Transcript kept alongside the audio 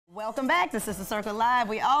Welcome back to Sister Circle Live.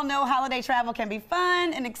 We all know holiday travel can be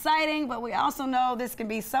fun and exciting, but we also know this can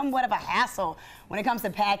be somewhat of a hassle when it comes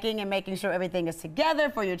to packing and making sure everything is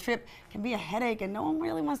together for your trip. Can be a headache and no one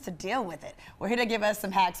really wants to deal with it. We're here to give us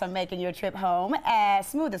some hacks on making your trip home as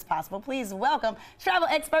smooth as possible. Please welcome travel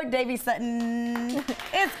expert Dayvee Sutton.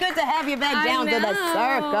 It's good to have you back down to the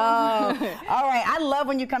circle. All right, I love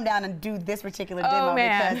when you come down and do this particular demo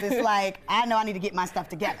because it's like, I know I need to get my stuff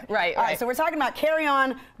together. Right, All right, so we're talking about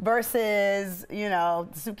carry-on versus, you know,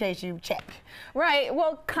 the suitcase you check. Right,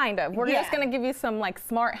 well, kind of. We're just going to give you some like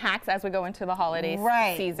smart hacks as we go into the holiday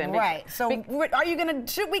season. Right, so are you going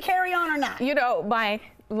to, should we carry on or not? You know, my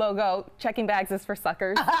logo, checking bags is for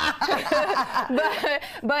suckers. but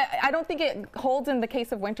I don't think it holds in the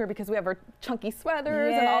case of winter because we have our chunky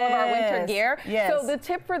sweaters and all of our winter gear. So the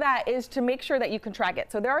tip for that is to make sure that you can track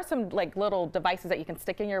it. So there are some like little devices that you can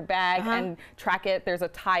stick in your bag and track it. There's a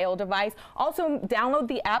tile device. Also download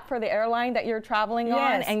the app for the airline that you're traveling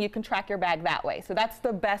on and you can track your bag that way. So that's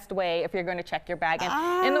the best way if you're going to check your bag.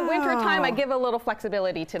 And in the winter time, I give a little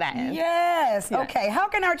flexibility to that end. Okay, how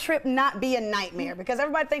can our trip not be a nightmare? Because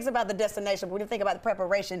everybody thinks about the destination, but we don't think about the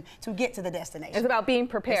preparation to get to the destination. It's about being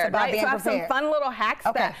prepared, right? So I have some fun little hacks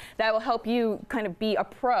that will help you kind of be a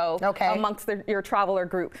pro amongst your traveler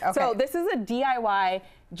group. So this is a DIY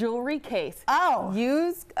jewelry case.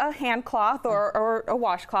 Use a hand cloth or a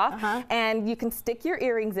washcloth, and you can stick your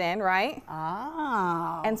earrings in, right?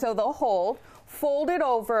 And so they'll hold. Fold it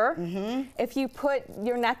over. If you put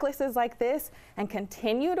your necklaces like this and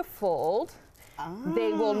continue to fold,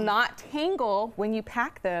 they will not tangle when you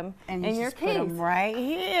pack them in your case. Put them right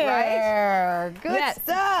here. Good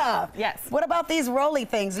stuff. What about these rolly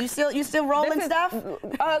things? You still rolling stuff? Yeah,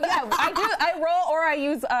 I do. I roll, or I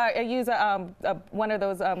use one of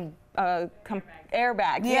those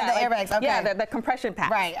airbags. Yeah, the airbags. Okay. Yeah, the compression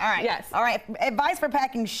packs. Right. All right. Yes. All right. Advice for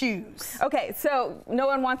packing shoes. Okay, so no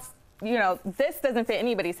one wants. You know, this doesn't fit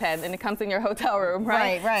anybody's head and it comes in your hotel room,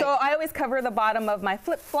 right? So I always cover the bottom of my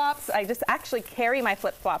flip-flops. I just actually carry my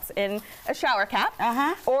flip-flops in a shower cap.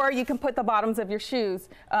 Or you can put the bottoms of your shoes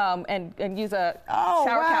and use a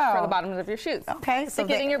shower cap for the bottoms of your shoes. Okay. Stick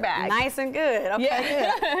it in your bag. Nice and good. Okay,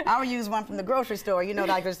 good. I would use one from the grocery store, you know,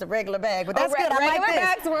 like just a regular bag. But that's good. I like this. Regular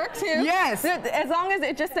bags work too. Yes. As long as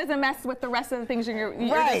it just doesn't mess with the rest of the things you're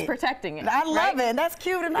just protecting it. I love it. That's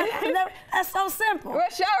cute. And that's so simple. Or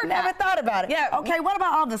a shower cap. Thought about it. Okay, what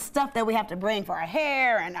about all the stuff that we have to bring for our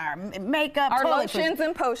hair and our makeup? Our lotions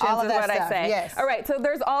and potions is what I say. Yes. All right, so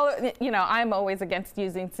there's you know, I'm always against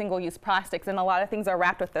using single-use plastics, and a lot of things are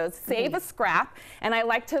wrapped with those. Save a scrap, and I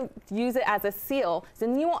like to use it as a seal, so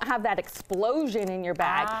then you won't have that explosion in your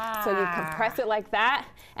bag. So you compress it like that,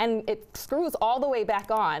 and it screws all the way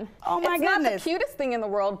back on. Oh my goodness. It's not the cutest thing in the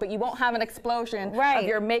world, but you won't have an explosion of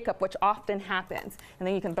your makeup, which often happens. And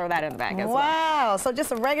then you can throw that in the bag as well. Wow, so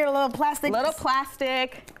just a regular little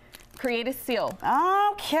plastic. Create a seal.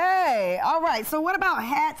 Okay, all right. So what about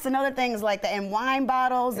hats and other things like that, and wine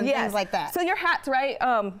bottles and things like that? So your hats, right?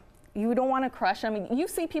 You don't want to crush. I mean, you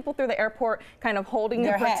see people through the airport kind of holding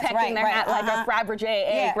and protecting their hat like a Fabergé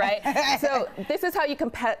egg, right? So this is how you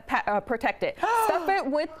can protect it. Stuff it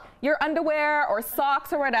with your underwear or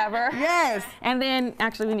socks or whatever. Yes. And then,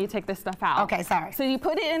 actually, we need to take this stuff out. Okay, sorry. So you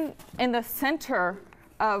put it in the center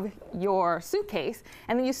of your suitcase,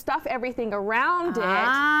 and then you stuff everything around it,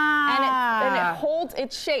 and it holds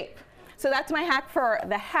its shape. So that's my hack for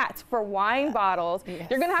the hats. For wine bottles,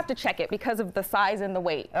 you're gonna have to check it because of the size and the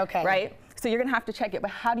weight, right? So you're gonna have to check it, but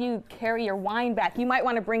how do you carry your wine back? You might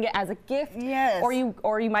wanna bring it as a gift, or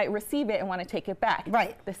you might receive it and wanna take it back.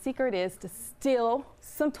 The secret is to steal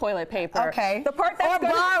some toilet paper. The part that's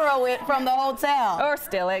borrow it from the hotel. Or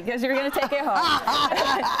steal it, because you're gonna take it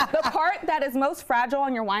home. The part that is most fragile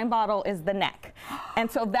on your wine bottle is the neck. And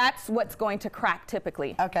so that's what's going to crack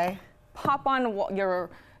typically. Pop on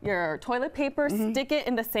your toilet paper, stick it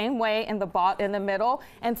in the same way in the middle,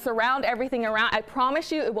 and surround everything around. I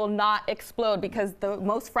promise you it will not explode, because the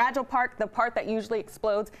most fragile part, the part that usually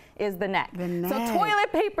explodes, is the neck. So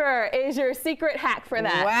toilet paper is your secret hack for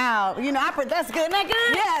that. Wow, you know, that's good. Isn't that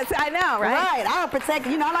good? Yes, I know, right? Right, I'll protect,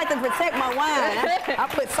 you know, I like to protect my wine. I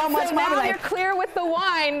put so much money. So now you're clear with the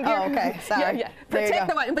wine. Sorry. Protect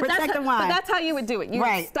the wine. But that's how you would do it. You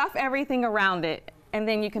stuff everything around it. and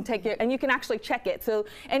then you can take it, and you can actually check it. So,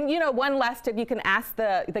 and you know, one last tip, you can ask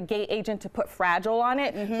the gate agent to put fragile on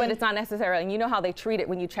it, but it's not necessary. And you know how they treat it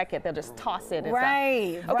when you check it, they'll just toss it.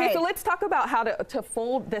 Right. Okay, so let's talk about how to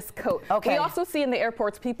fold this coat. Okay. We also see in the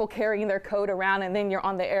airports people carrying their coat around, and then you're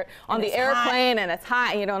on the airplane and it's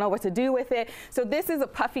hot and you don't know what to do with it. So this is a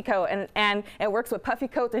puffy coat, and it works with puffy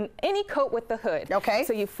coats and any coat with the hood. Okay.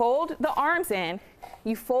 So you fold the arms in,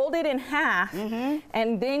 you fold it in half,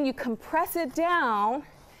 and then you compress it down.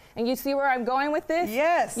 And you see where I'm going with this?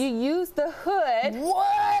 Yes. You use the hood.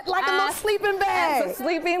 What? Like a little sleeping bag. As a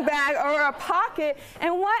sleeping bag or a pocket.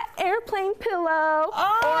 And what? Airplane pillow.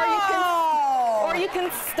 Oh. Or you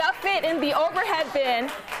can stuff it in the overhead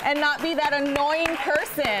bin and not be that annoying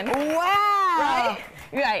person. Wow.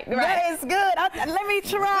 Right? Right. That is good. Let me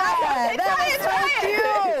try. That is so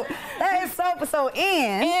cute. That is so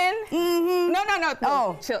in. No.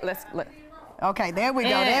 Oh. Chill. Let's look. Okay, there we go.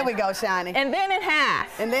 There we go, Shiny. And then in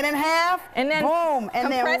half. And then in half. And then boom.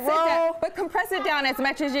 And then roll. But compress it down as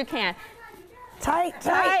much as you can. Tight.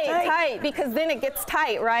 Because then it gets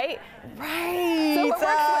tight, right? Right.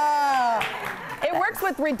 So it works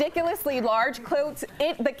with ridiculously large clothes.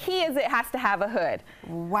 The key is it has to have a hood.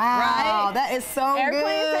 Wow. Right? That is so Airplane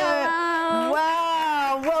good.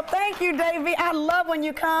 Wow. Well, thank you, Dayvee. I love when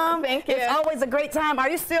you come. Thank you. It's always a great time. Are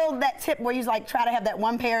you still that tip where you like try to have that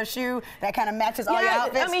one pair of shoe that kind of matches all your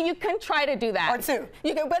outfits? I mean, you can try to do that. Or two.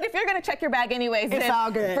 You can, but if you're going to check your bag anyways, it's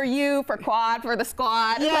all good. For you, for quad, for the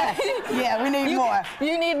squad. Yeah, yeah, we need more.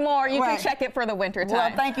 You need more. You can check it for the winter time.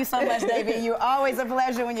 Well, thank you so much, Dayvee. You're always a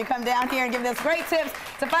pleasure when you come down here and give us great tips.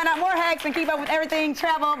 To find out more hacks and keep up with everything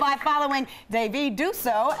travel by following Dayvee, do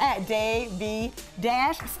so at Dayvee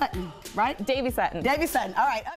Sutton, right? Dayvee Sutton. Dayvee Sutton. All right.